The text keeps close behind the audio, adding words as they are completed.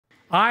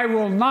I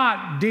will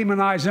not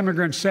demonize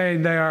immigrants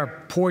saying they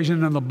are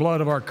poison in the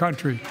blood of our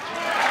country.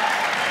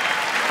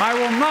 I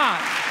will not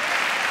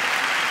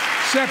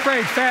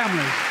separate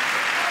families.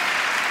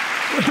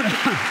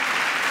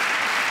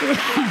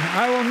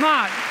 I will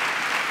not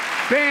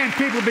ban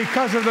people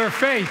because of their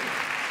faith.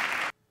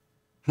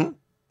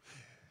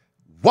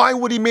 Why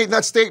would he make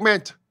that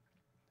statement?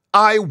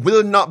 I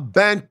will not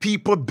ban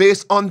people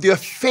based on their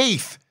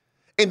faith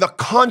in the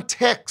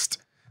context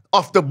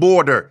of the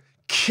border.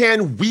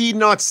 Can we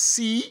not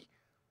see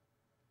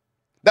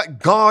that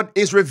God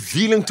is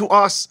revealing to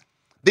us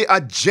the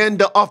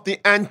agenda of the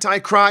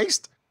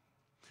Antichrist?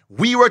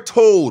 We were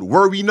told,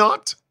 were we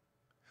not,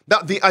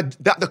 that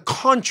the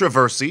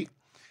controversy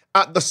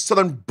at the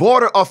southern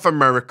border of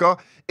America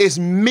is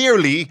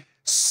merely,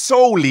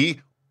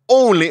 solely,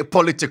 only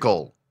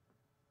political.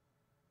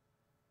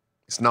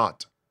 It's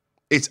not.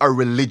 It's a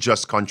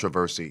religious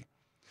controversy.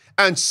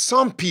 And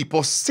some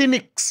people,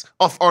 cynics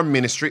of our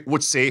ministry,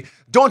 would say,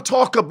 don't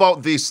talk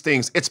about these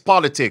things. It's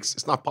politics.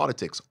 It's not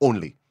politics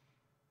only.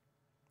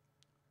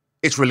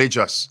 It's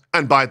religious.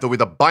 And by the way,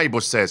 the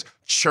Bible says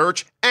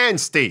church and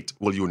state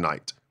will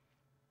unite.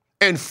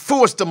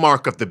 Enforce the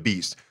mark of the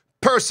beast.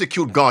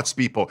 Persecute God's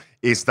people.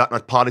 Is that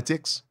not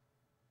politics?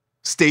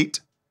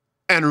 State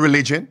and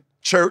religion?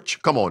 Church?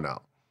 Come on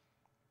now.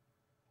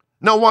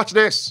 Now watch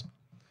this.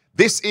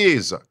 This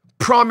is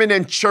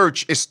prominent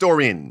church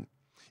historian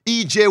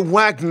E.J.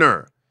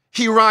 Wagner.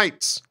 He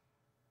writes,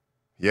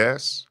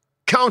 yes,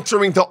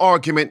 countering the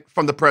argument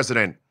from the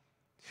president,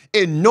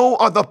 in no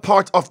other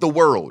part of the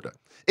world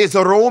is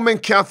the Roman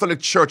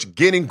Catholic Church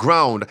gaining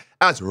ground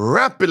as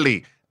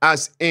rapidly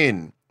as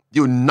in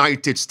the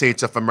United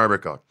States of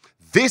America.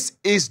 This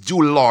is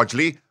due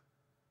largely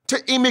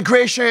to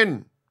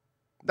immigration.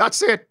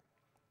 That's it.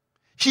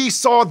 He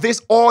saw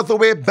this all the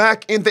way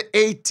back in the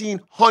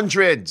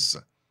 1800s.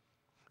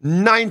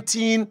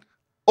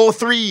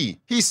 1903,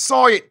 he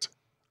saw it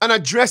and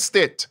addressed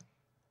it.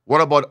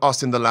 What about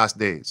us in the last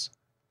days?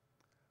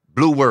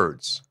 Blue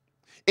words.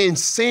 In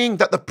saying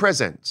that the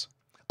presence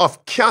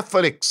of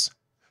Catholics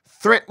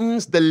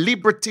threatens the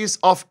liberties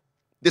of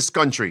this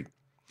country,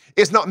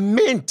 it's not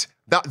meant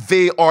that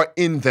they are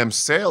in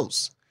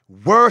themselves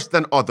worse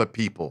than other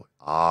people.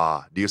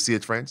 Do you see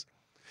it, friends?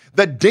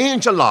 The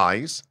danger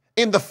lies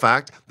in the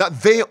fact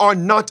that they are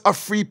not a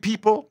free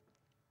people,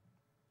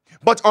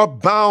 but are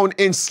bound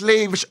in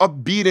slavish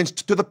obedience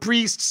to the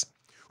priests,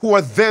 who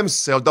are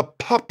themselves the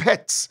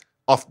puppets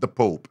of the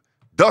Pope.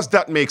 Does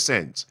that make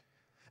sense?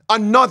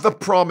 Another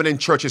prominent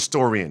church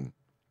historian,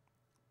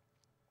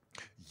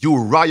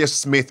 Uriah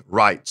Smith,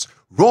 writes,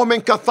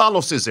 Roman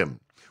Catholicism,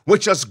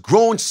 which has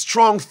grown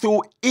strong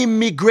through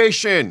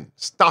immigration.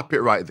 Stop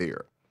it right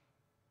there.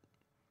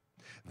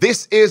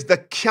 This is the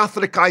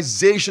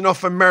Catholicization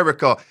of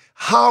America.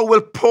 How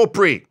will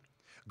popery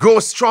grow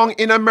strong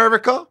in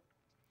America?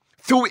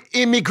 Through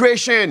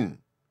immigration.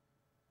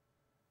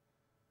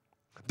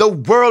 The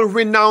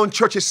world-renowned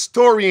church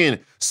historian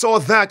saw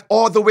that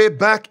all the way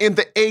back in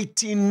the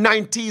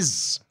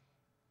 1890s.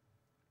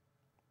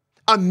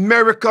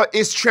 America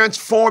is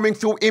transforming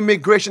through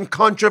immigration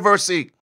controversy.